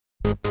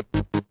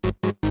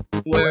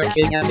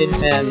working as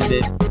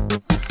intended.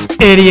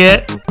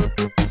 Idiot!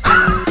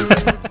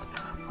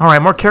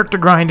 Alright, more character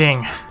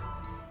grinding.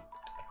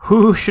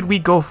 Who should we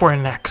go for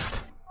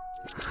next?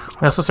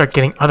 We also start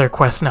getting other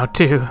quests now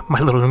too. My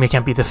little Rumi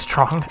can't be this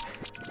strong.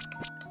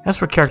 As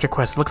for character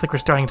quests, it looks like we're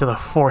starting to the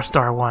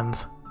 4-star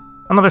ones.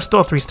 Oh no, there's still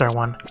a 3-star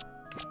one.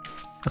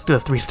 Let's do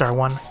the 3-star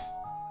one.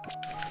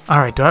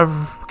 Alright, do I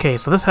have... Okay,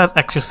 so this has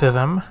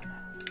Exorcism.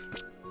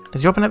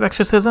 Does you open up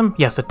Exorcism?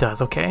 Yes, it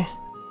does, okay.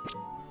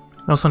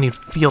 We also need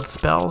field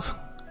spells.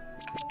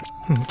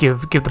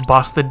 Give the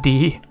boss the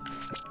D.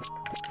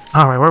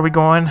 Alright, where are we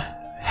going?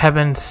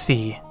 Heaven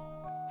C.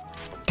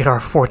 Get our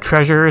 4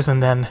 treasures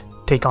and then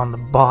take on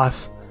the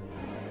boss.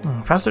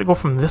 Faster to go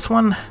from this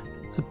one?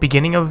 It's the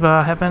beginning of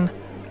Heaven.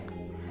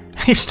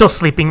 You're still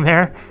sleeping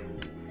there.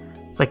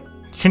 It's like,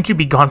 shouldn't you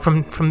be gone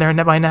from there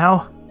by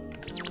now?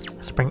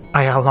 Let's bring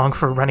Aya along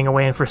for running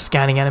away and for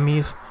scanning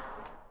enemies.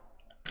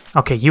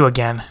 Okay, you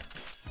again.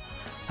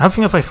 I have a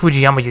feeling if I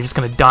Fujiyama, you're just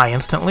gonna die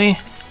instantly.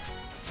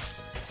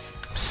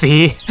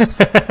 See?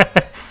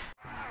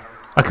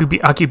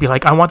 Aki'd be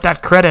like, I want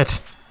that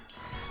credit.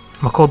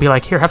 Mako be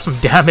like, here, have some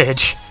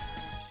damage.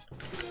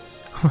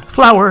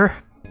 Flower!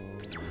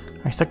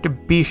 Alright, Sector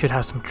B should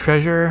have some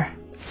treasure.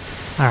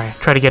 Alright,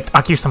 try to get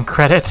Akio some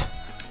credit.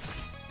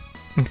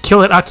 And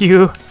kill it,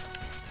 Akio!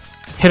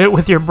 Hit it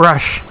with your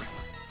brush.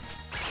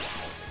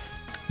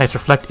 Nice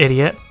reflect,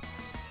 idiot.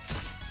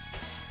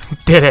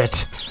 Did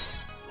it!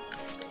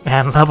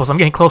 And levels, I'm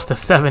getting close to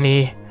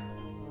 70.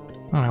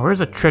 Alright, where's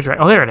the treasure?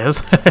 Oh, there it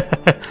is.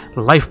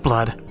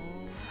 Lifeblood.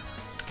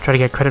 Try to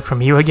get credit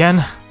from you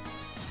again.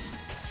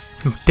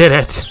 Did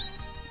it!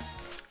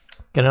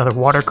 Get another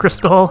water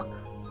crystal.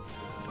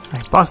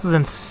 Alright, bosses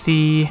in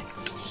C.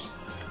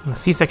 And the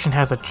C section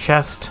has a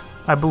chest,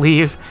 I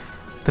believe.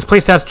 This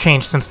place has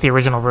changed since the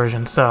original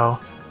version, so...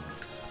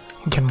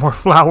 Get more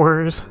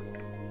flowers.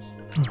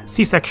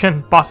 C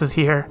section, bosses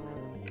here.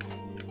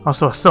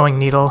 Also a sewing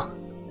needle.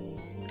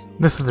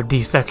 This is the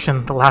D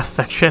section, the last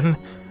section.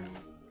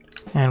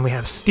 And we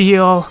have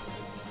steel.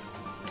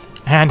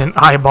 And an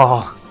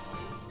eyeball.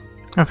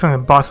 I'm feeling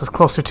the boss is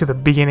closer to the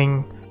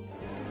beginning.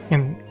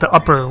 In the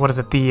upper, what is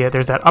it?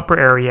 There's that upper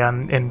area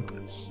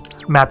in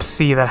map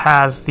C that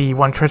has the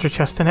one treasure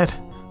chest in it.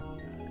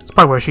 It's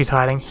probably where she's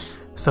hiding.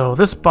 So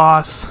this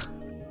boss,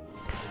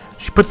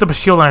 she puts up a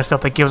shield on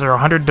herself that gives her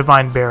 100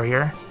 divine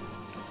barrier.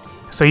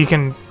 So you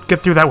can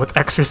get through that with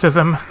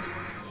exorcism.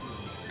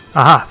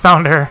 Aha,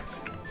 found her.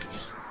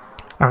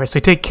 Alright, so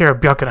you take care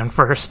of Byakuren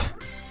first.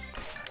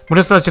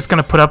 Marisa's just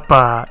gonna put up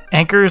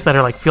anchors that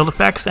are like field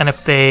effects, and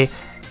if they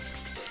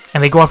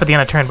go off at the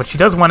end of turn, but she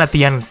does one at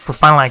the end for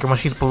final anchor when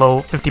she's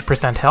below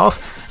 50% health,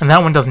 and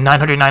that one does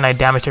 999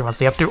 damage to everyone,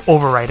 so you have to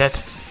overwrite it.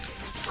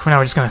 For now,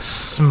 we're just gonna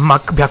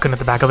smuck Byakuren at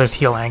the back. Oh, there's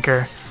heal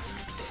anchor.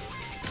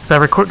 So that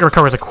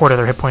recovers a quarter of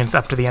their hit points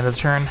after the end of the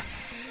turn.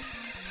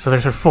 So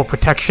there's her full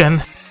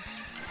protection.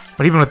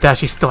 But even with that,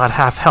 she's still at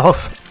half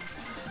health.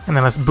 And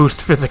then let's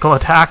boost physical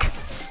attack.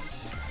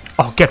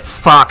 Oh, get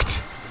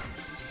fucked.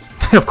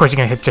 Of course you're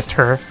gonna hit just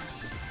her.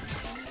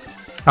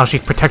 Oh,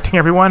 she's protecting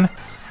everyone?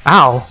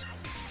 Ow.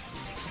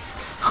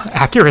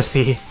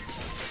 Accuracy.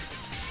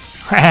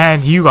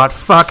 And you got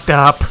fucked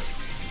up.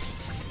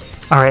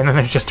 Alright, and then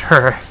there's just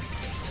her.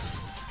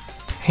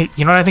 Hey,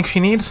 you know what I think she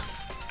needs?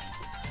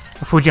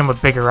 A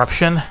Fujiyama Big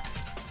Eruption.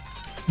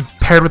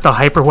 Paired with the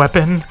hyper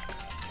weapon.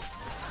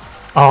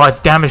 Oh, it's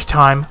damage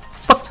time.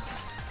 Fuck.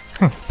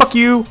 Fuck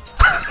you.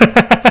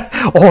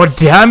 Oh,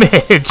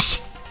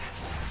 damage.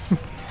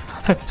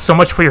 So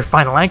much for your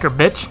final anchor,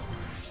 bitch.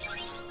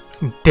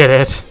 Did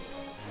it.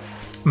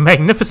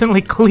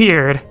 Magnificently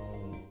cleared.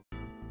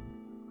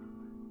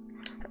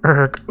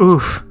 Erg,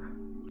 oof.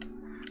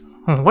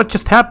 What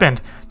just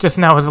happened? Just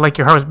now, was it like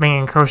your heart was being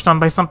encroached on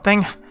by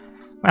something?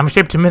 I'm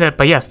ashamed to admit it,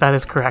 but yes, that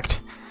is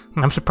correct.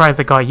 I'm surprised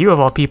it got you,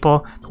 of all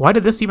people. Why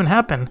did this even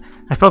happen?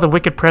 I felt a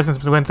wicked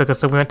presence went to us,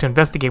 so we went to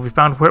investigate. We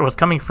found where it was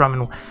coming from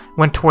and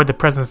went toward the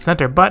presence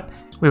center, but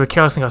we were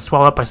carelessly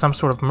swallowed up by some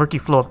sort of murky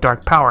flow of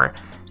dark power.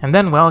 And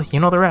then, well, you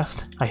know the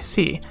rest. I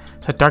see.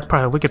 It's that dark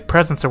power, wicked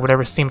presence, or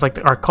whatever seems like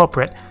our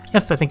culprit.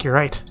 Yes, I think you're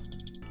right.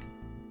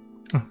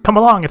 Come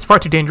along, it's far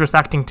too dangerous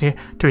acting to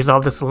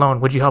resolve this alone.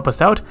 Would you help us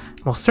out?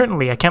 Well,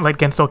 certainly. I can't let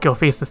Gensokyo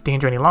face this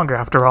danger any longer,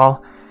 after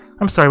all.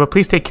 I'm sorry, but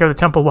please take care of the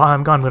temple while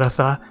I'm gone,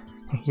 Marisa.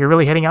 You're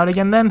really heading out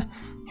again, then?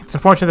 It's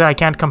unfortunate that I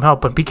can't come help,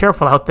 but be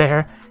careful out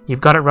there.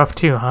 You've got it rough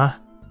too, huh?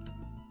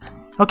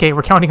 Okay,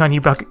 we're counting on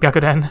you,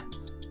 Byakuren.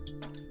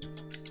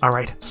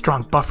 Alright,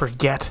 strong buffer,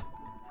 get.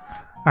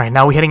 Alright,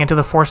 now we're heading into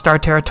the 4-star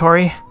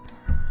territory.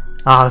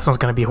 Ah, this one's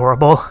gonna be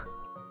horrible.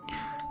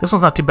 This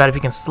one's not too bad if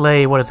you can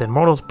slay, what is it,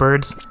 mortals,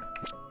 birds.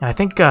 And I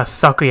think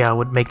Sakuya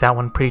would make that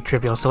one pretty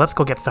trivial, so let's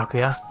go get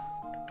Sakuya.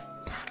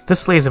 This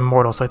slays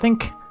immortal, so I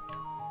think...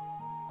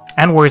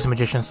 And warrior's a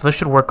magician, so this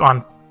should work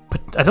on...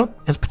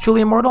 Is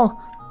Patchouli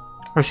immortal?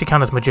 Or does she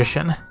count as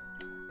magician?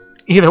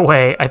 Either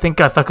way, I think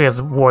Sakuya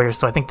is warrior,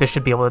 so I think this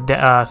should be able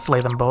to slay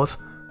them both.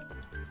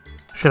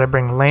 Should I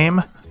bring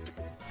lame?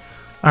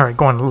 Alright,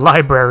 going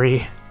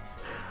library.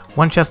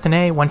 1 chest in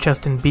A, 1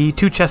 chest in B,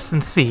 2 chests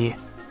in C.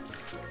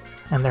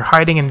 And they're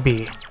hiding in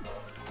B.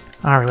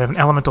 Alright, we have an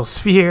elemental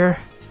sphere.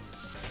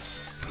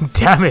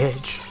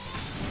 Damage.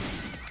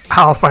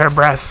 Ow, fire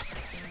breath.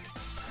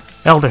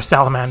 Elder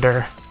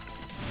salamander.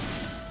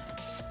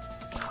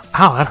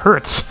 Ow, that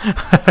hurts.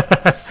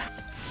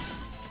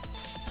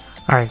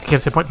 Alright, get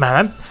his hit point.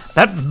 Man,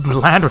 that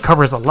land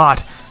recovers a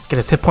lot. Get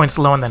his hit points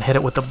low and then hit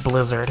it with the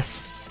blizzard.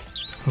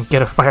 And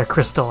get a fire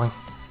crystal.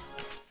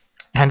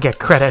 And get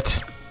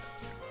credit.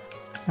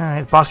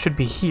 Alright, the boss should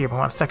be here. We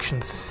want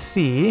section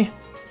C.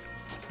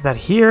 Is that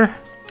here?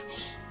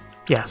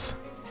 Yes.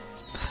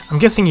 I'm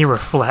guessing you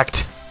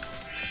reflect.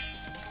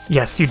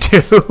 Yes, you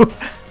do.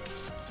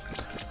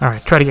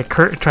 Alright, try to get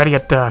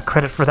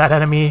credit for that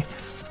enemy.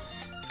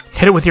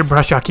 Hit it with your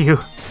brush, Aku.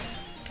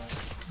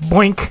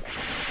 Boink.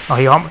 Oh,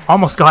 you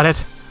almost got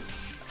it.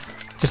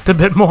 Just a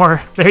bit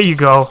more. There you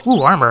go.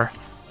 Ooh, armor.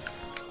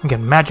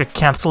 Again, magic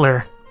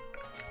canceller.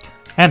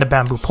 And a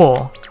bamboo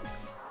pole.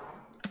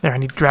 There, I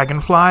need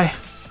dragonfly.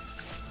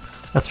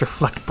 Let's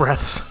reflect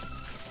breaths.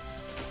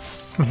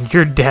 I mean,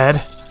 you're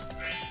dead.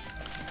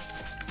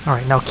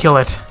 Alright, now kill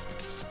it.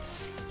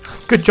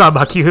 Good job,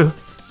 Aku.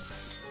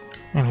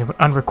 And we have an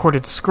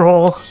unrecorded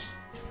scroll.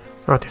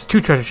 Oh, there's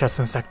 2 treasure chests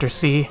in Sector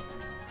C.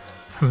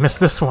 I missed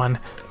this one.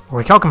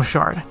 Orichalcum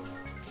shard.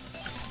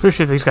 Pretty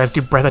sure these guys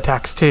do breath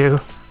attacks too.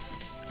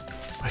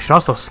 I should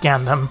also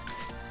scan them.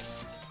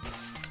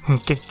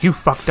 Get you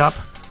fucked up.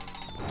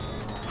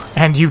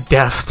 And you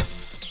deathed.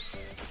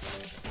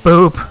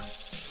 Boop.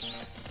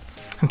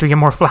 And do we get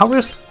more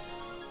flowers?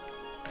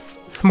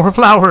 More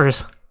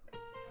flowers!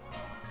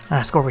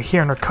 Let's go over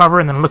here and recover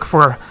and then look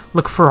for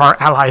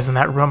our allies in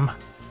that room.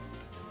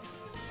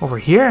 Over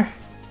here?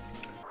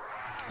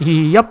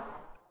 Yep.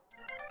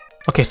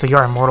 Okay, so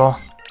you're immortal.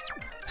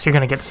 So you're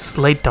gonna get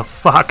slayed to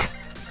fuck.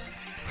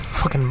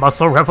 Fucking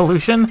muscle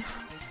revolution.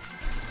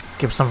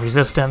 Give some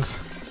resistance.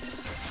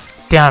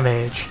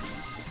 Damage.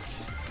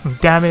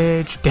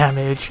 Damage,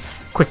 damage.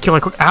 Quick killer,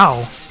 quick.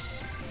 Ow!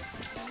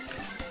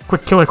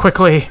 Quick killer,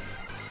 quickly.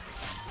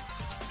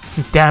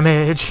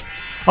 Damage.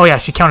 Oh yeah,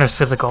 she counters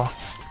physical.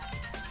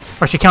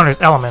 Or she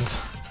counters elements.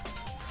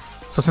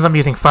 So since I'm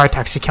using fire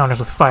attack, she counters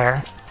with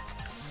fire.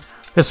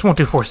 This won't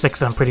do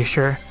 4/6, I'm pretty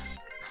sure.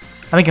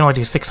 I think it can only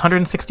do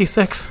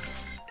 666.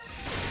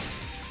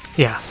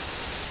 Yeah.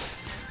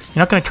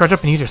 You're not going to charge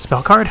up and use your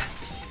spell card?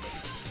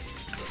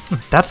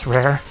 That's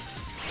rare.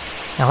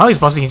 Now, a lot of these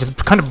bosses you can just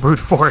kind of brute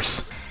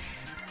force.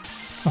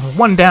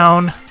 1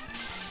 down.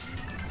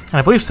 And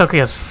I believe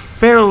Sakuya is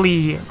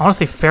fairly, I want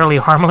to say fairly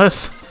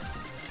harmless.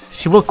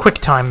 She will quick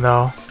time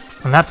though,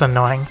 and that's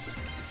annoying.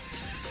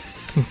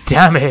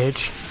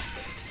 Damage.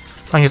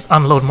 I can just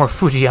unload more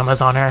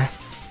Fujiyamas on her.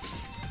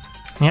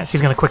 Yeah,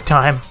 she's gonna quick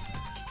time.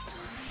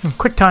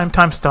 Quick time,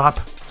 time stop.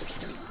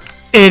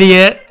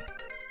 Idiot!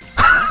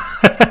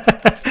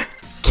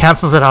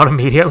 Cancels it out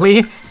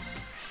immediately.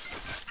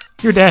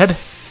 You're dead.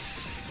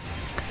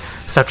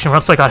 Section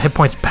 1, so I got hit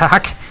points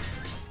back.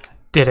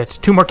 Did it.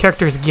 2 more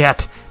characters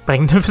get.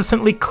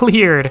 Magnificently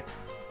cleared.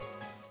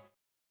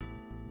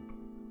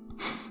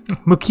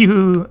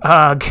 Mukyu,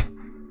 ugh.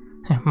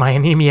 My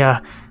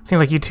anemia. Seems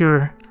like you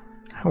two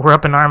were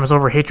up in arms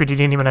over hatred you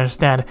didn't even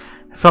understand.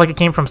 I felt like it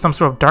came from some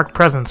sort of dark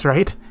presence,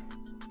 right?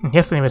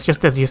 Yes, it was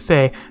just as you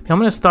say. The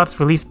ominous thoughts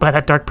released by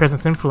that dark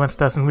presence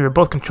influenced us, and we were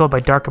both controlled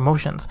by dark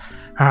emotions.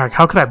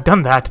 How could I have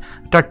done that?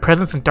 Dark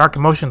presence and dark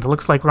emotions. It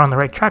looks like we're on the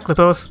right track with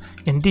those.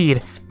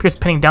 Indeed. Appears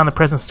pinning down the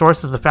presence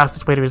source is the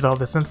fastest way to resolve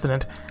this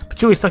incident.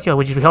 Patchouli, Sakuya,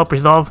 would you help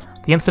resolve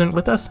the incident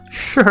with us?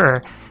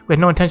 Sure. We had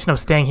no intention of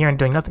staying here and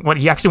doing nothing. What,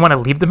 you actually want to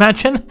leave the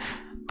mansion?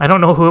 I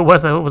don't know who it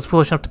was that was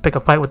foolish enough to pick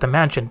a fight with the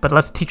mansion, but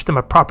let's teach them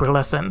a proper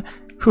lesson.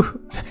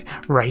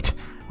 Right.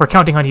 We're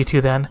counting on you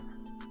two then.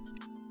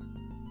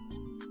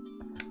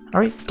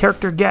 Alright,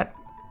 character get.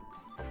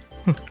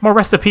 More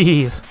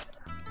recipes!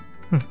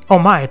 Oh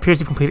my, it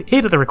appears you've completed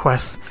 8 of the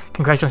requests.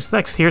 Congratulations,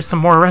 X. Here's some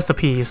more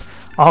recipes.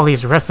 All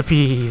these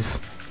recipes.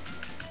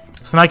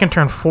 So now I can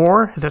turn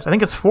 4, I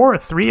think it's 4 or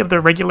 3 of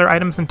the regular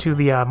items into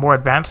the more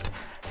advanced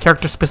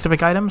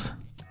character-specific items.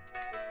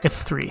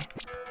 It's 3.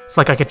 It's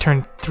like I could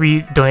turn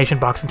 3 donation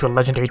boxes into a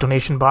legendary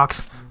donation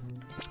box.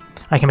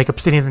 I can make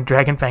obsidians and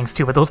dragon fangs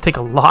too, but those take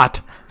a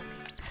lot.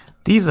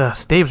 These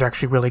staves are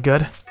actually really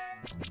good.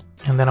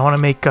 And then I want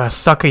to make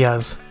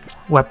Sakuya's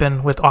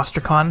weapon with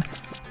Ostracon,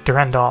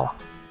 Durandal.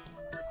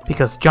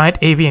 Because giant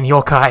avian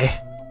yokai.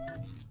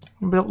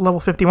 Level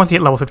 50. Once you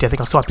hit level 50, I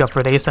think I'll swap you up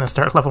for Ace and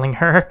start leveling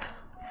her.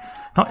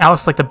 No,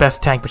 Alice is like the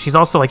best tank, but she's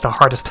also like the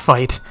hardest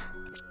fight.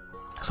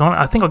 So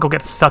I think I'll go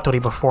get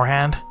Satori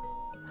beforehand.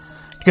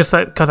 Because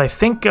I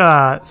think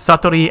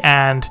Satori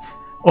and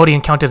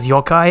Odin count as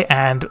yokai,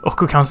 and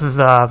Oku counts as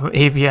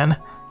avian.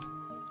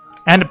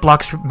 And it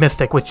blocks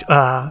Mystic, which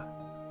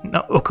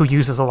Oku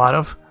uses a lot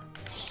of.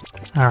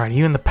 Alright,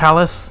 you in the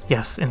palace?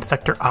 Yes, in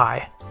Sector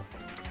I.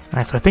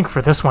 Alright, so I think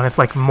for this one, it's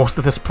like most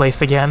of this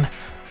place again.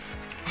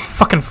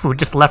 Fucking food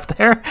just left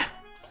there.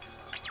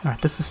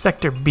 Alright, this is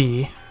Sector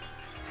B.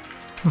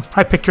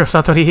 Hi, picture of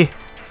Satori.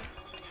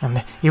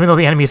 And even though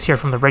the enemy is here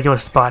from the regular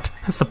spot,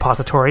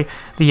 suppository,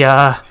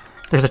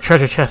 there's a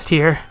treasure chest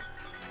here.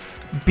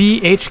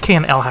 B, H, K,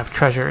 and L have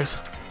treasures.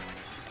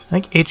 I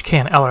think H, K,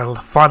 and L are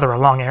farther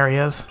along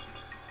areas.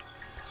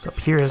 So up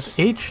here is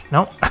H?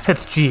 No,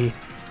 it's G.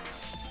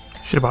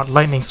 Should have brought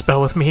lightning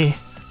spell with me.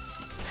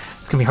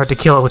 It's gonna be hard to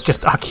kill it with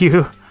just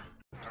Aku.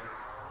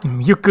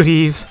 You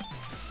goodies.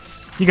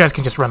 You guys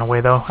can just run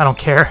away though, I don't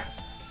care.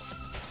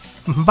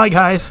 Bye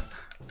guys.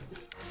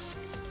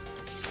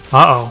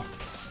 Uh-oh.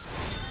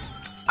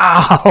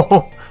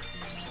 Ow!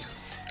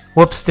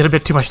 Whoops, did a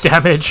bit too much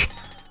damage.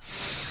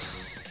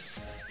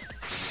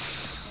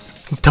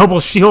 Double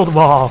shield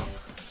wall!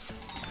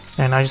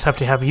 And I just have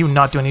to have you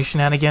not do any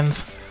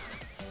shenanigans.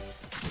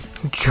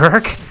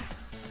 Jerk!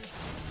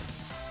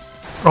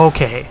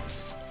 Okay.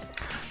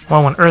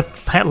 Well, when Earth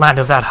land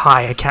is that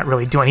high, I can't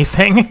really do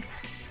anything.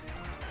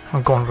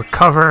 I'll go and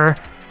recover.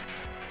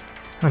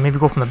 And maybe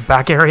go from the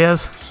back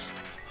areas.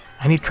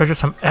 I need treasures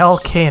from L,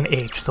 K, and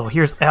H. So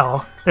here's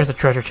L. There's a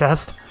treasure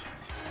chest.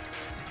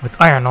 With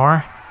iron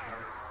ore.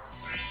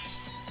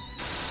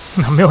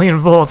 1,000,000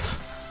 volts.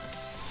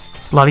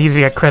 It's a lot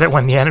easier to get credit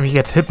when the enemy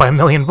gets hit by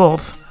 1,000,000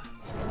 volts.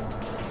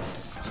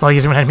 It's a lot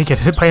easier when an enemy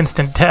gets hit by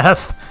instant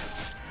death.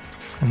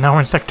 And now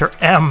we're in Sector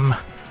M.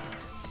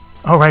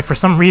 Alright, for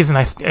some reason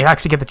I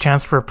actually get the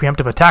chance for a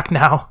preemptive attack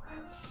now.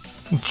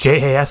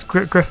 JAS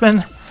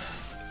Griffin.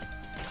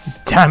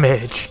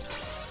 Damage.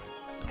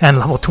 And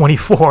level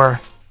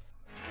 24.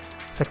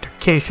 Sector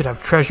K should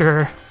have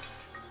treasure.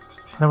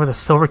 Is that where the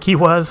silver key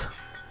was?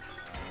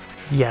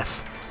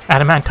 Yes.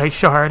 Adamantite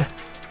shard.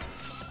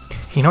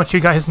 You know what you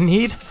guys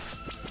need?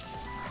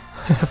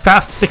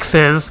 Fast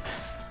 6s.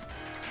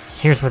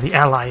 Here's where the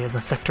ally is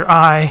in Sector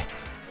I.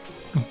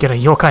 Get a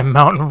yokai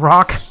mountain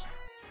rock.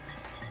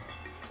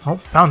 Oh,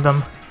 found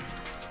them.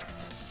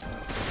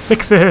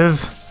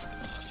 6s.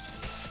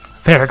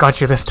 There,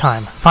 got you this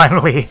time.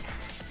 Finally.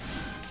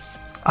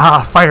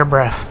 Ah, fire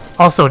breath.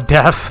 Also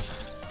death.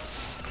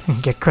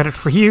 Get credit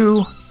for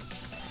you.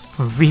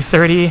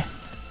 V30.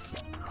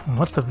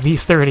 What's a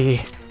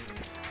V30?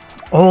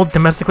 Old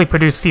domestically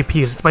produced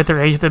CPUs. Despite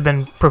their age, they've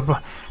been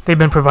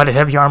provided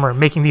heavy armor,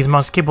 making these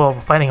monsters capable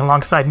of fighting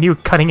alongside new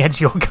cutting-edge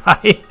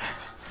yokai.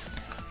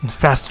 And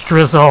fast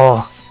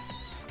drizzle.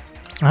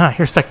 Ah,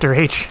 here's Sector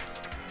H.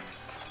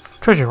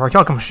 Treasure or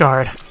Alchem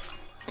shard.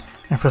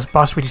 And for this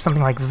boss, we do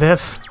something like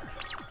this.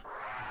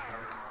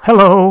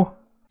 Hello.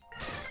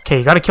 Okay,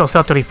 you gotta kill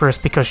Satori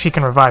first because she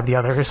can revive the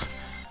others.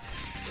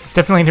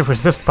 Definitely need a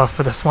resist buff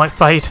for this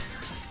fight.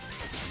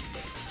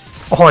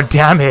 Oh,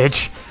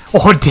 damage!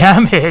 Oh,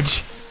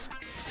 damage!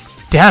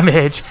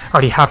 Damage!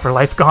 Already half her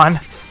life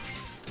gone.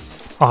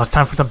 Oh, it's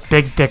time for some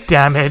big dick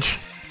damage.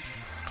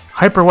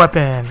 Hyper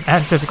weapon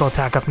and physical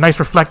attack up. Nice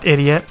reflect,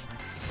 idiot.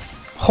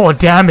 Oh,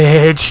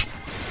 damage!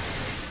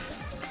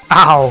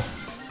 Ow!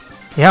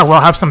 Yeah,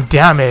 well, have some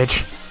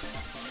damage.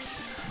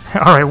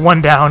 Alright,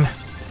 one down.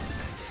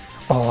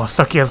 Oh,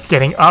 Sakuya's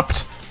getting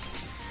upped.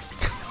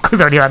 Because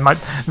I already had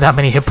that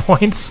many hit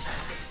points.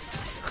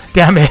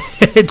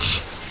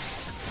 Damage!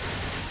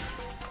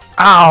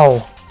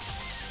 Ow!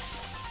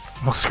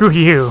 Well, screw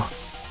you.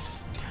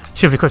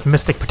 Should have equipped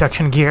Mystic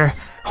Protection gear.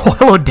 Oh,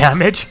 hello,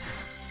 damage!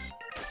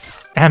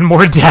 And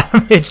more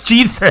damage!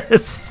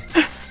 Jesus!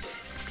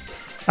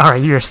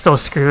 Alright, you're so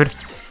screwed.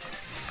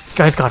 You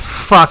guys got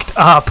fucked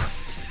up.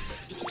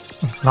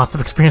 Lots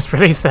of experience for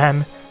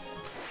Rei-san.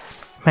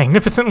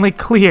 Magnificently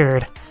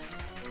cleared.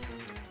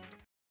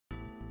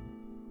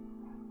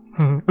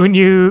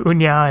 Unyu,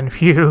 Unya, and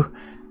Phew.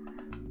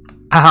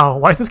 Ow,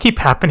 why does this keep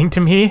happening to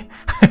me?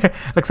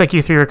 Looks like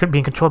you three are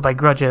being controlled by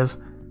grudges.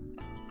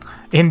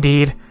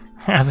 Indeed.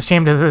 As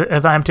ashamed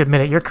as I am to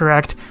admit it, you're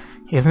correct.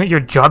 Isn't it your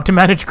job to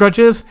manage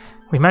grudges?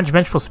 We manage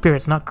vengeful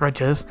spirits, not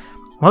grudges.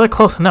 Well, they're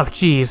close enough,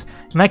 geez.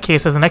 In that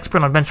case, as an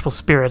expert on vengeful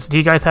spirits, do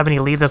you guys have any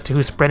leads as to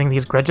who's spreading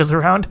these grudges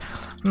around?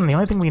 The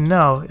only thing we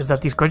know is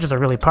that these grudges are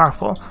really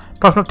powerful.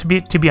 Powerful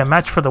enough to be a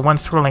match for the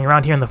ones swirling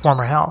around here in the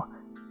former hell.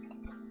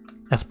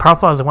 As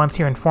powerful as the ones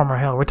here in former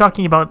hell. We're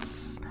talking about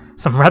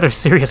some rather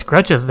serious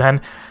grudges,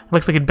 then.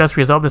 Looks like you'd best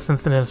resolve this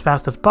incident as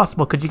fast as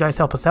possible. Could you guys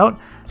help us out?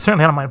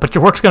 Certainly, I don't mind. But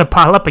your work's gonna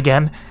pile up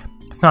again.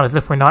 It's not as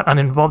if we're not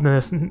uninvolved in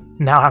this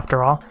now,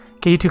 after all.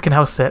 Okay, you two can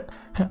house sit.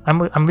 I'm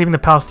leaving the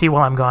palace to you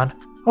while I'm gone.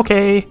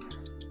 Okay.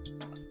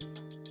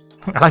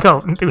 I like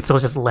how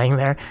Utsu's just laying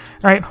there.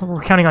 Alright,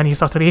 we're counting on you,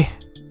 Satori.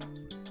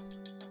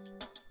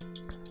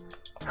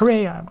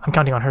 Hooray! I'm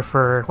counting on her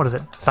for, what is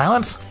it,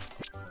 silence?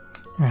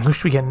 Alright, who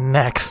should we get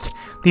next?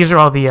 These are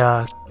all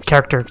the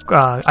character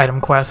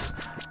item quests.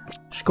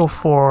 Should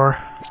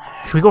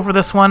we go for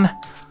this one?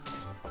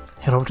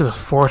 Head over to the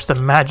Forest of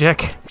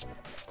Magic.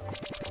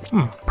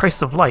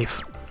 Price of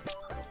Life.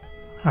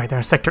 Alright, they're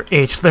in Sector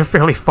H, so they're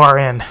fairly far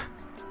in.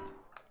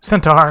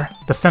 Centaur,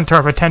 the Centaur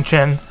of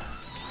Attention.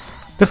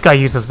 This guy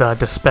uses the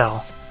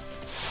Dispel.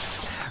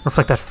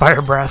 Reflect that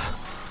Fire Breath.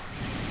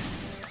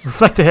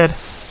 Reflected.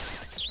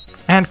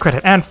 And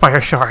Credit, and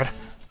Fire Shard.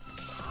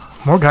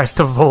 More guys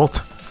to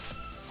Volt.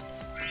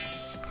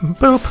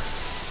 Boop.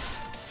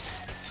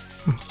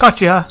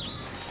 Gotcha.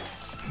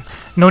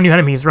 No new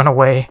enemies, run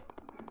away.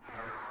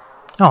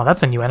 Oh,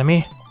 that's a new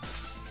enemy.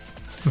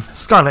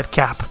 Scarlet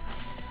Cap.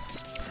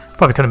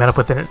 Probably couldn't meet up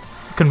with it.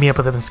 Couldn't meet up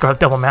with it in Scarlet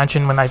Devil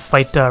Mansion when I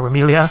fight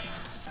Remilia.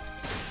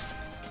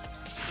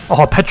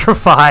 Oh,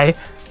 petrify.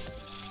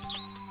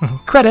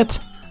 Credit.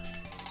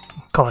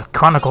 Call it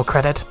Chronicle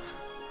credit.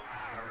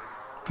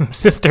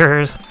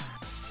 Sisters.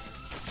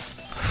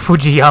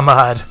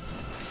 Fujiyama.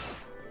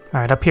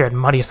 Alright, up here at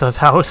Marisa's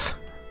house.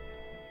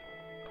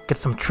 Get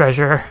some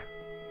treasure.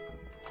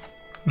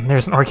 And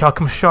there's an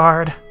Orichalcum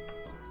shard.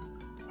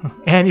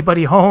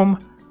 Anybody home?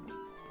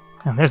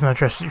 And there's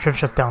another treasure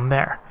chest down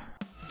there.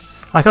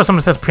 I like how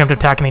someone says preemptive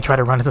attack and they try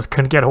to run and just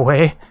couldn't get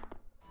away.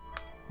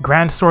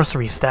 Grand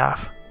Sorcery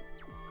Staff.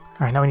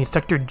 Alright, now we need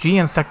Sector G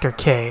and Sector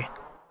K.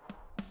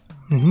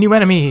 New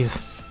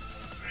enemies!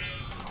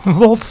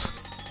 Volts!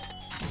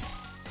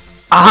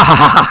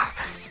 Ah!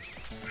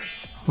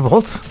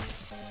 Volts?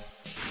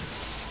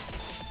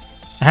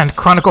 And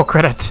Chronicle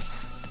credit.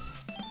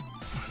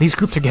 These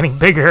groups are getting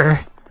bigger.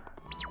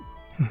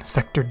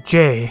 Sector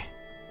J.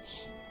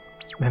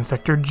 Then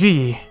Sector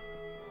G.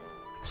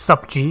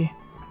 Sup G.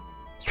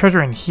 There's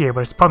treasure in here,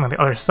 but it's probably on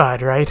the other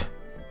side, right?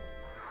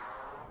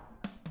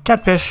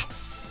 Catfish.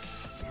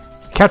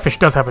 Catfish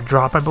does have a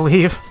drop, I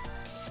believe.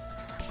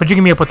 But you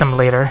can meet up with them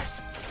later.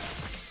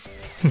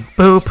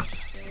 Boop.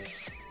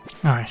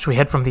 Alright, should we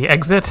head from the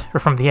exit?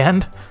 Or from the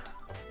end?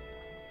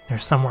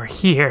 There's somewhere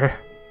here.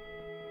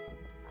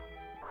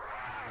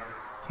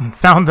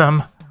 Found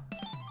them.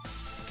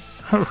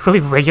 Really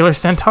regular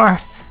centaur?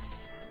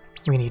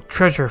 We need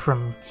treasure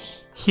from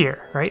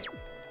here, right?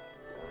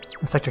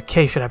 And Sector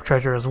K should have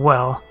treasure as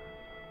well.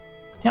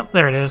 Yep,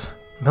 there it is.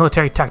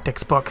 Military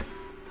Tactics book.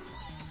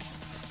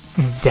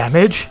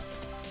 Damage?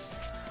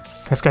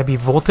 This guy be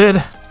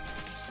volted?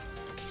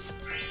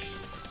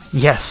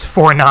 Yes,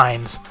 4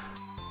 9s.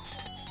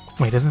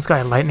 Wait, isn't this guy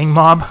a lightning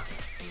mob?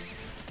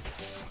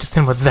 Just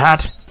in with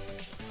that.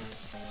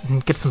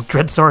 And get some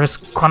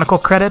Dreadsaurus Chronicle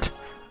credit.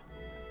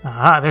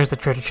 Ah, there's the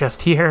treasure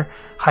chest here,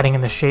 hiding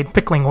in the shade,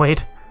 pickling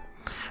weight.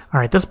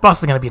 Alright, this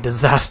boss is going to be a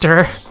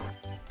disaster.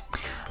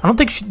 I don't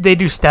think they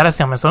do status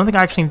ailments, so I don't think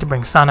I actually need to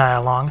bring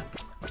Sanai along.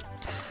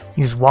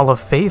 Use Wall of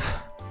Faith.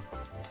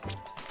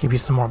 Give you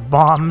some more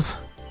bombs.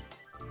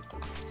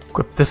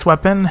 Equip this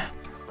weapon.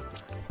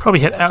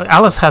 Probably hit...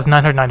 Alice has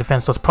 909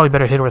 defense, so it's probably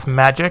better to hit her with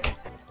magic.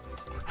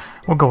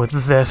 We'll go with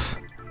this.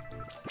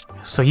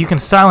 So you can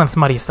silence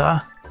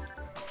Marisa.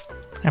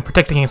 And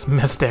protect against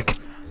Mystic.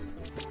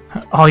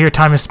 All your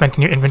time is spent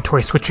in your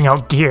inventory switching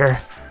out gear.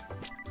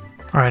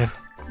 Alright, if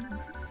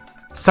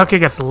Sakuya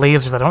gets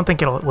lasers, I don't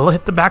think will it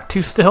hit the back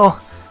two still?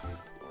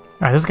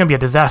 Alright, this is gonna be a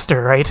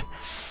disaster, right?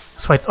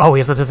 This fight's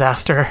always a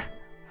disaster.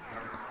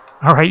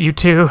 Alright, you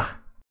two.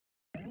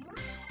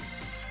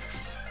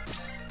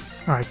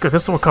 Alright, good,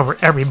 this will cover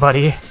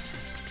everybody.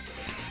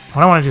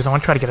 What I want to do is I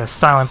want to try to get a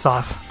silence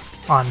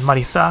off on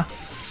Marisa.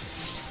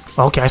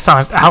 Well, okay, I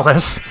silenced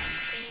Alice.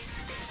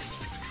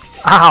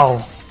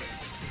 Ow!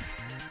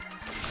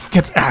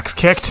 Gets axe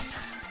kicked.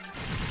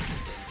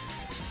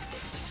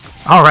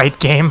 Alright,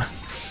 game.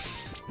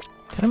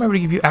 Did I remember to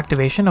give you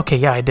activation? Okay,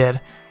 yeah, I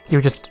did. You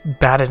were just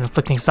bad at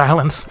inflicting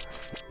silence.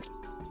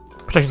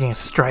 Protecting a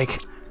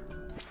strike.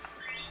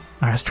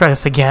 Alright, let's try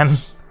this again.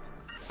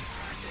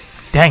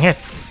 Dang it.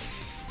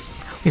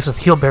 At least with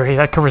Heal Berry,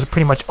 that covers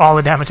pretty much all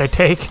the damage I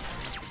take.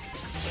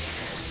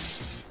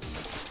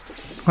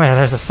 Oh yeah,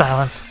 there's a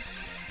silence.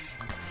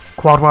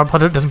 Quad Wild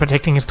Blood doesn't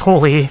protecting is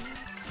totally...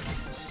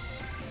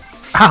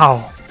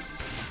 Ow!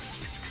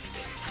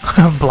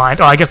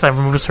 Blind. Oh, I guess I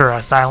removed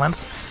her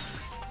silence.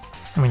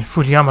 I mean,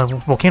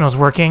 Fujiyama Volcano's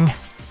working.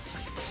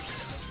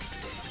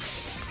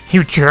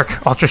 You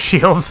jerk. Ultra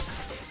Shields.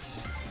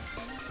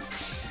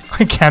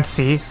 I can't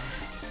see.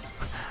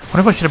 What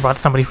if I should have brought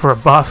somebody for a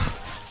buff?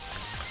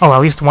 Oh, at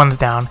least one's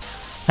down.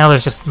 Now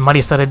there's just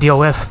Marisa to deal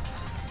with.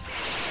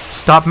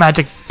 Stop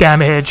magic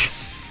damage.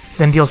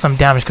 Then deal some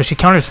damage, because she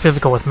counters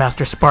physical with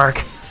Master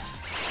Spark.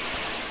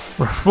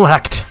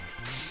 Reflect.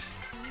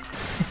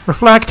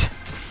 Reflect.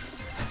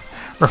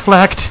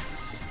 Reflect.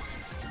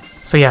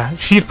 So yeah,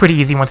 she's pretty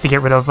easy once you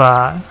get rid of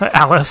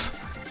Alice. Do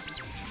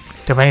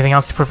you have anything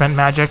else to prevent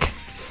magic?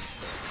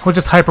 We'll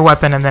just hyper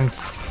weapon and then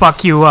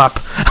fuck you up.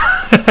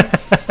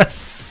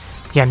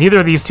 Yeah, neither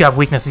of these two have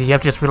weaknesses. You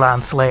have to just rely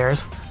on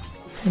Slayers.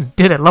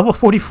 Did it. Level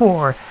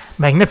 44.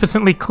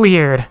 Magnificently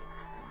cleared.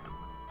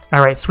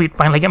 Alright, sweet.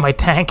 Finally get my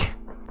tank.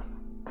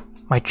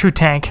 My true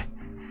tank.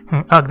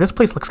 Ugh, this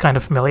place looks kind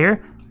of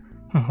familiar.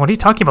 What are you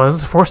talking about? This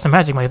is Force of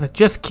Magic. He's like,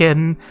 just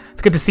kidding.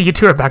 It's good to see you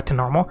two are back to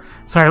normal.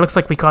 Sorry, looks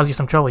like we caused you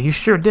some trouble. You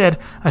sure did.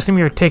 I assume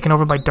you were taken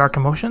over by dark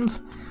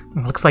emotions.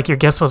 Looks like your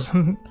guess was...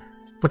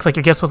 looks like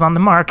your guess was on the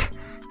mark.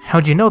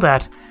 How'd you know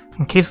that?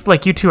 In cases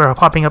like you two are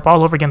popping up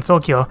all over against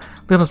Tokyo,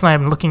 Littles and I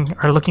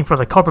are looking for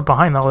the culprit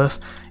behind all this.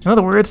 In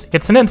other words,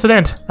 it's an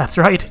incident. That's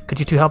right. Could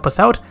you two help us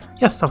out?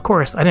 Yes, of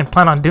course. I didn't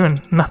plan on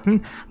doing nothing.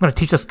 I'm going to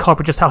teach this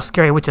culprit just how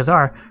scary witches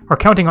are. We're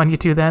counting on you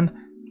two then.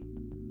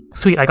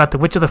 Sweet, I got the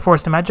Witch of the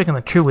Forest of Magic and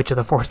the True Witch of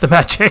the Forest of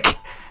Magic.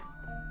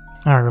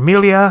 Alright,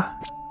 Remilia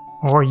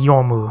or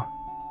Youmu.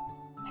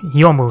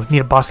 Youmu, need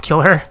a boss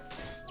killer.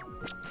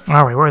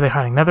 Alright, where are they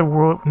hiding?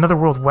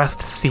 Netherworld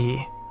West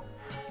Sea.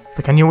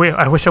 It's like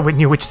I wish I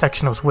knew which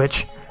section was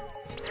which.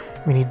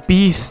 We need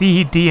B,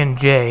 C, D, and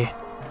J.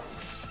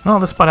 Well,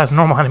 this spot has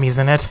normal enemies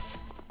in it.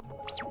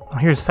 Well,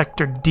 here's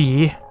Sector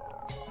D.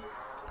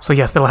 So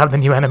yes, they'll have the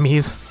new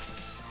enemies.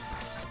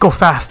 Go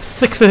fast!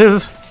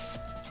 6s!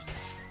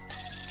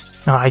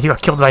 Ah, you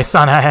got killed by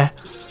Sana.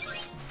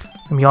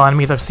 Maybe all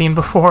enemies I've seen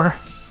before.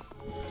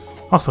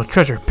 Also,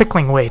 treasure.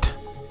 Pickling weight.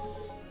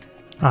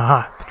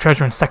 Aha, the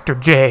treasure in Sector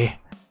J.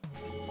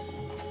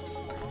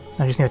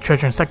 I just need a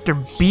treasure in Sector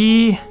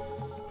B.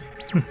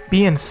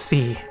 B and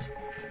C.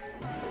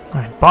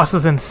 Alright,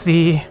 bosses in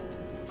C.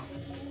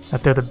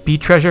 That they're the B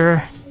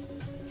treasure.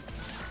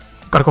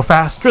 Gotta go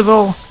fast,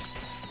 drizzle!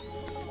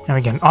 And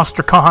we get an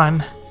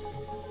Ostracon.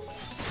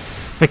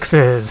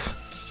 6s.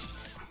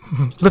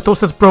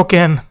 Lithos is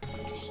broken.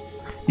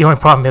 The only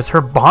problem is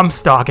her bomb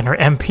stock and her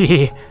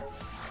MP.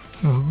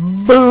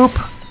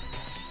 Boop!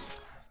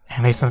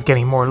 And Mason's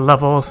getting more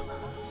levels.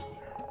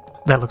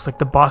 That looks like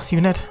the boss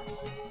unit.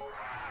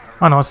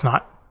 Oh no, it's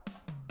not.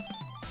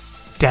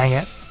 Dang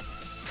it.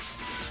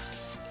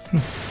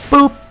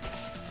 Boop!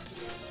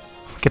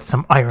 Get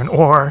some iron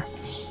ore.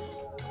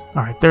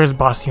 Alright, there's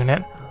boss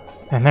unit.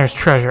 And there's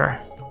treasure.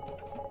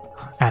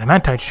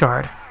 Adamantite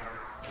shard.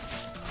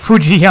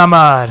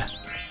 Fujiyama!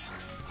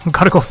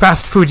 Gotta go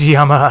fast,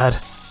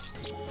 Fujiyama!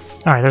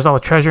 Alright, there's all the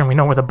treasure and we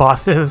know where the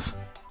boss is.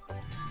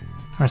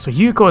 Alright, so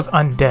Yuko is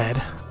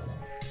undead.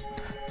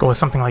 Go with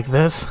something like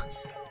this.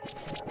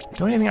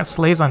 Do anything that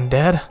slays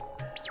undead?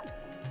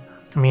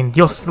 I mean,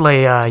 you'll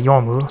slay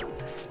Youmu.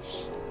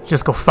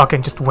 Just go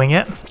fucking just wing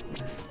it.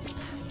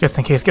 Just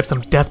in case, get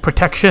some death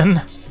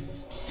protection.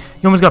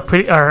 Yuko's got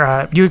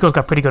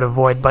pretty good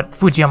avoid, but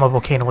Fujiyama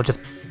Volcano will just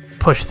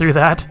push through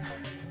that.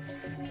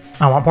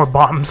 I want more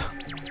bombs.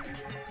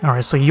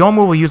 Alright, so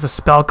Youmu will use a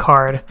spell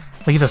card.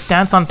 He'll use a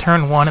stance on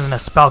turn 1 and then a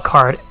spell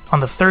card on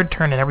the 3rd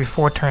turn and every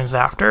 4 turns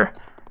after.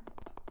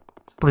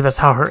 I believe that's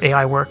how her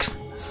AI works.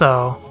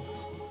 So,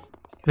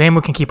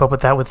 Reimu can keep up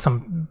with that with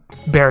some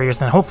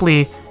barriers, and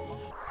hopefully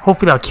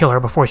that'll kill her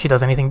before she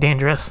does anything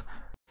dangerous.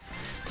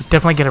 But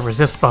definitely get a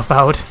resist buff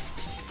out.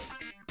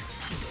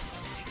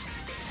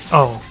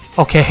 Oh,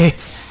 okay.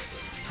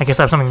 I guess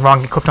I have something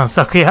wrong equipped on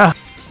Sakuya.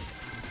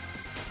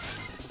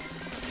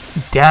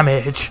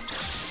 Damage.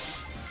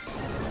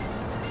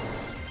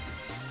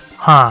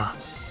 Huh.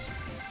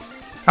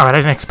 Alright, I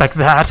didn't expect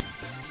that.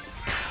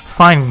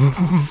 Fine,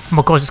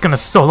 Moko's just gonna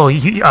solo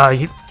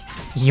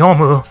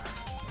Youmu.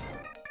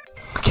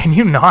 Can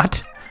you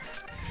not?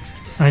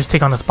 I'm just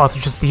take on this boss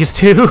with just these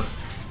two.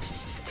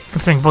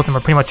 Considering both of them are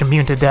pretty much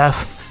immune to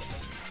death.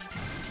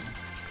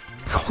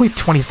 Holy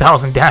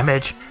 20,000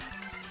 damage.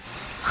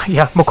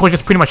 Yeah, Moko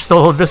just pretty much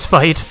soloed this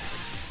fight.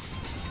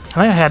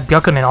 I had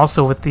Byakuren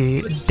also with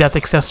the death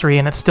accessory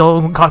and it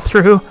still got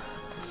through.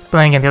 But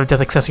then again, the other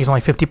death accessory is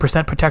only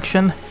 50%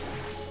 protection.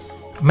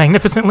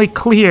 Magnificently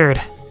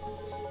cleared.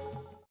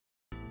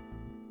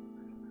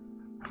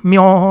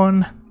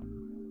 Myon.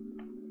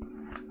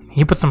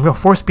 You put some real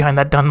force behind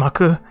that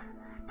Danmaku.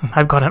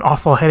 I've got an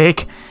awful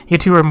headache. You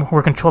two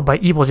were controlled by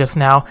evil just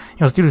now.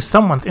 It was due to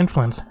someone's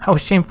influence. How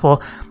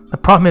shameful. The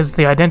problem is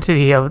the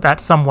identity of that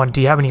someone.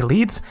 Do you have any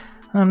leads?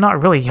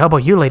 Not really. How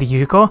about you, Lady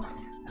Yuko?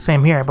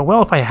 Same here. But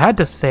well, if I had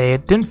to say,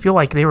 it didn't feel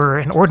like they were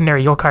an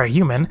ordinary yokai or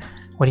human.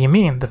 What do you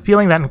mean? The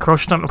feeling that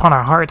encroached upon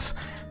our hearts.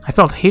 I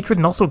felt hatred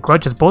and also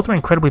grudges. Both were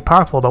incredibly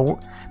powerful,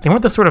 but they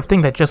weren't the sort of thing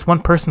that just one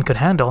person could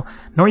handle,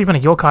 nor even a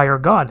yokai or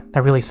god.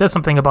 That really says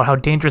something about how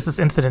dangerous this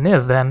incident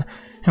is, then.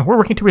 And we're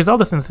working to resolve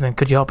this incident.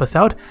 Could you help us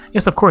out?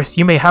 Yes, of course.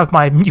 You may have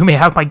my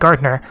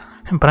gardener,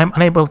 but I'm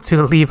unable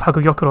to leave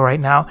Hakuyokuro right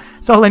now,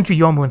 so I'll lend you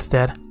Youmu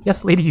instead.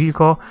 Yes, Lady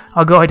Yuko.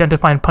 I'll go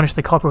identify and punish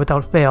the culprit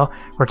without fail.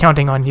 We're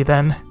counting on you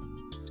then.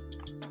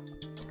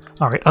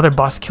 Alright, other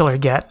boss killer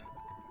get.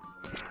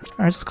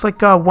 Alright, looks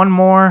like one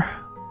more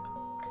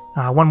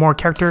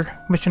character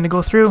mission to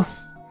go through.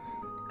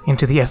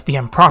 Into the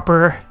SDM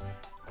proper.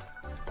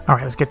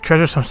 Alright, let's get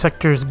treasures from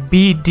sectors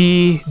B,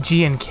 D,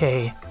 G, and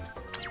K.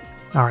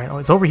 Alright, oh,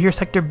 it's over here,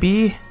 sector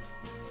B.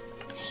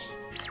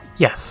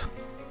 Yes.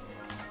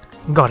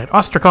 Got it.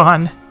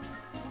 Ostracon.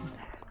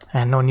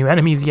 And no new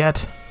enemies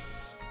yet.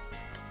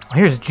 Oh,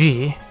 here's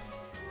G.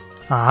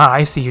 Aha,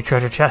 I see you,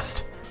 treasure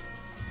chest.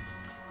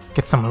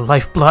 Get some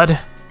lifeblood.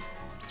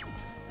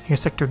 Here's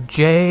sector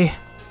J.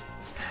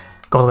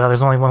 Go well,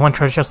 there's only one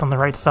treasure chest on the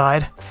right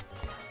side.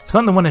 So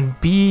I'm the one in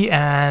B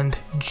and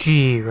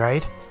G,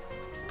 right?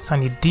 So I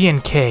need D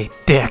and K.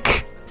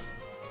 Dick.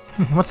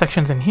 What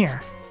section's in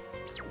here?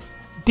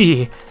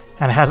 D.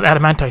 And it has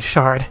adamantite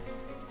shard.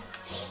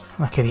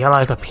 Okay, the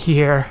allies up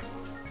here.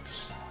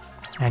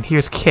 And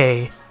here's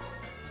K.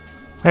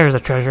 There's a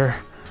treasure.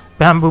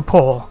 Bamboo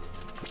pole.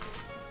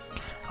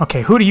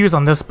 Okay, who to use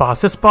on this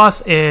boss? This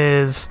boss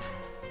is...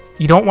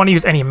 You don't want to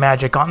use any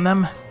magic on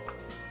them.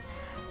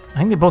 I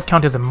think they both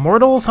count as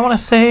immortals, I want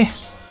to say.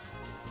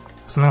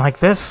 Something like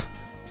this.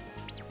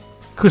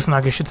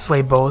 Kusanagi should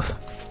slay both.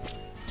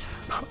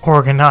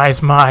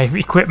 Organize my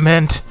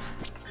equipment.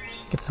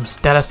 Get some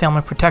status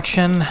ailment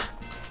protection. Alright,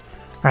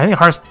 I think the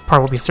hardest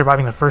part will be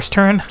surviving the first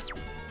turn.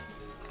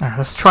 Alright,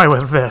 let's try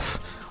with this.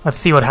 Let's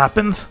see what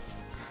happens.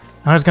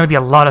 Now there's going to be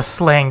a lot of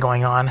slaying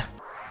going on.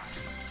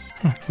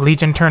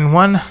 Legion turn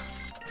 1.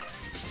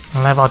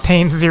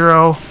 Leviatane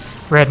 0.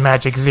 Red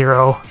magic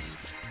 0.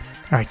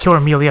 Alright, kill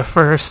Remilia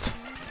first.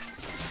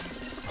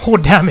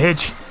 Hold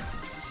damage.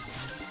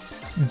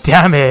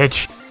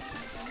 Damage.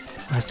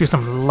 Let's do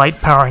some light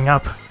powering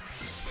up.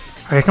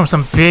 Here comes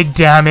some big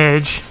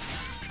damage.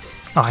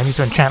 Oh, I need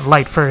to enchant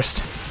light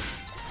first.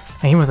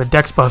 And even with the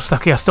dex buff,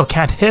 Sakuya still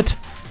can't hit.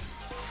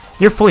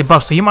 You're fully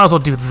buffed, so you might as well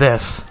do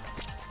this.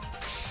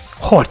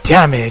 Oh,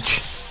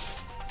 damage!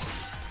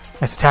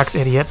 Nice attacks,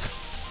 idiots.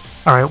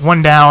 Alright,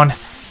 1 down.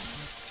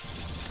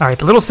 Alright,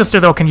 the little sister,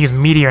 though, can use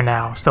Meteor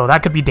now, so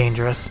that could be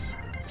dangerous.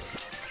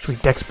 Should we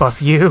dex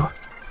buff you?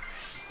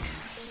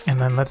 And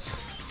then let's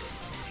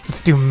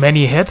do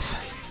many hits.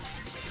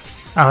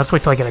 Oh, let's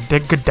wait till I get a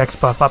good dex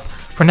buff up.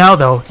 For now,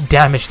 though,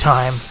 damage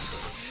time.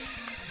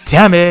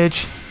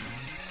 Damage!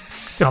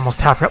 Did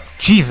almost half her up.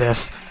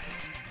 Jesus!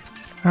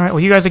 Alright, well,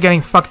 you guys are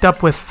getting fucked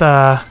up with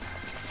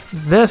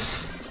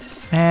this.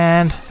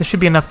 And this should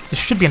be enough. This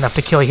should be enough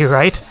to kill you,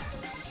 right?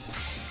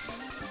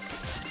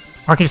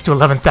 Or I can just do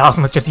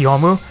 11,000 with just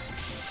Youmu.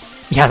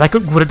 Yeah, that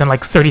would have done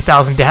like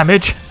 30,000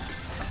 damage.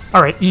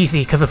 Alright,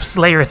 easy, because of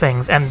Slayer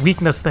things and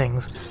weakness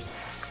things.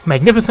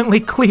 Magnificently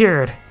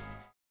cleared.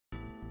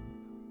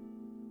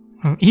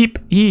 Eep,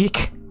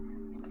 eek.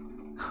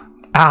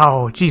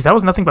 Ow, jeez, that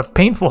was nothing but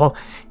painful.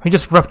 We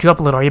just roughed you up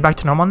a little. Are you back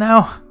to normal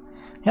now?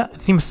 Yeah,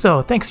 it seems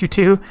so. Thanks, you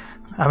two.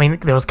 I mean,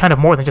 there was kind of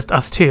more than just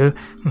us two.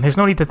 There's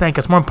no need to thank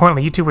us. More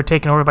importantly, you two were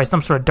taken over by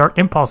some sort of dark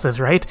impulses,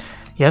 right?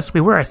 Yes,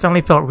 we were. I suddenly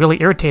felt really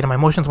irritated. My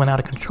emotions went out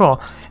of control.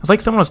 It was like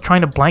someone was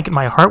trying to blanket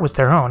my heart with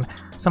their own.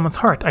 Someone's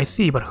heart, I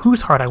see, but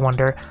whose heart, I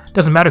wonder?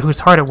 Doesn't matter whose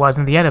heart it was.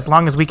 In the end, as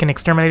long as we can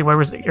exterminate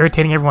whatever's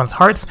irritating everyone's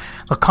hearts,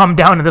 they'll calm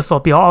down and this will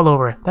be all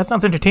over. That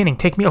sounds entertaining.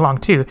 Take me along,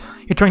 too.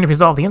 You're trying to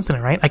resolve the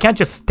incident, right? I can't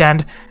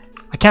stand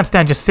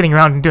just sitting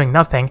around and doing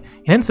nothing.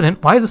 An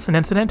incident? Why is this an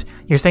incident?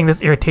 You're saying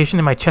this irritation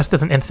in my chest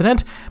is an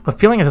incident? But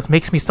feeling this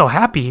makes me so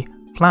happy.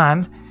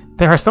 Flan,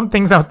 there are some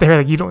things out there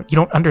that you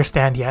don't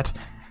understand yet.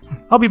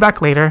 I'll be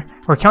back later.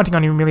 We're counting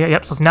on you, Remilia.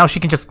 Yep, so now she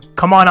can just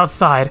come on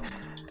outside.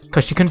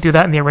 Because she couldn't do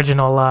that in the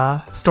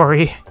original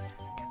story.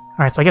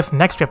 Alright, so I guess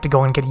next we have to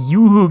go and get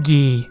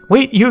Yugi.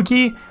 Wait,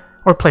 Yugi?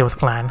 Or play with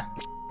Flan.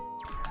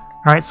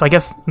 Alright, so I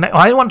guess...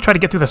 I want to try to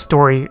get through the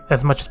story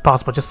as much as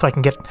possible, just so I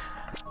can get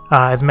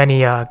as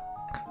many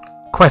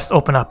quests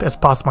open up as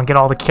possible and get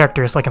all the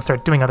characters so I can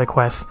start doing other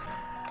quests.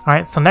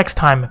 Alright, so next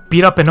time,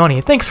 beat up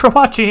Inoni. Thanks for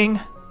watching!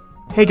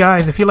 Hey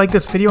guys, if you like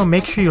this video,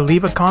 make sure you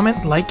leave a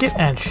comment, like it,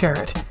 and share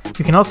it.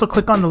 You can also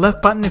click on the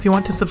left button if you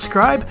want to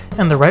subscribe,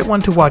 and the right one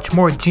to watch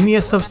more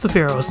Genius of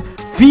Sappheiros.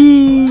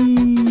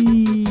 V.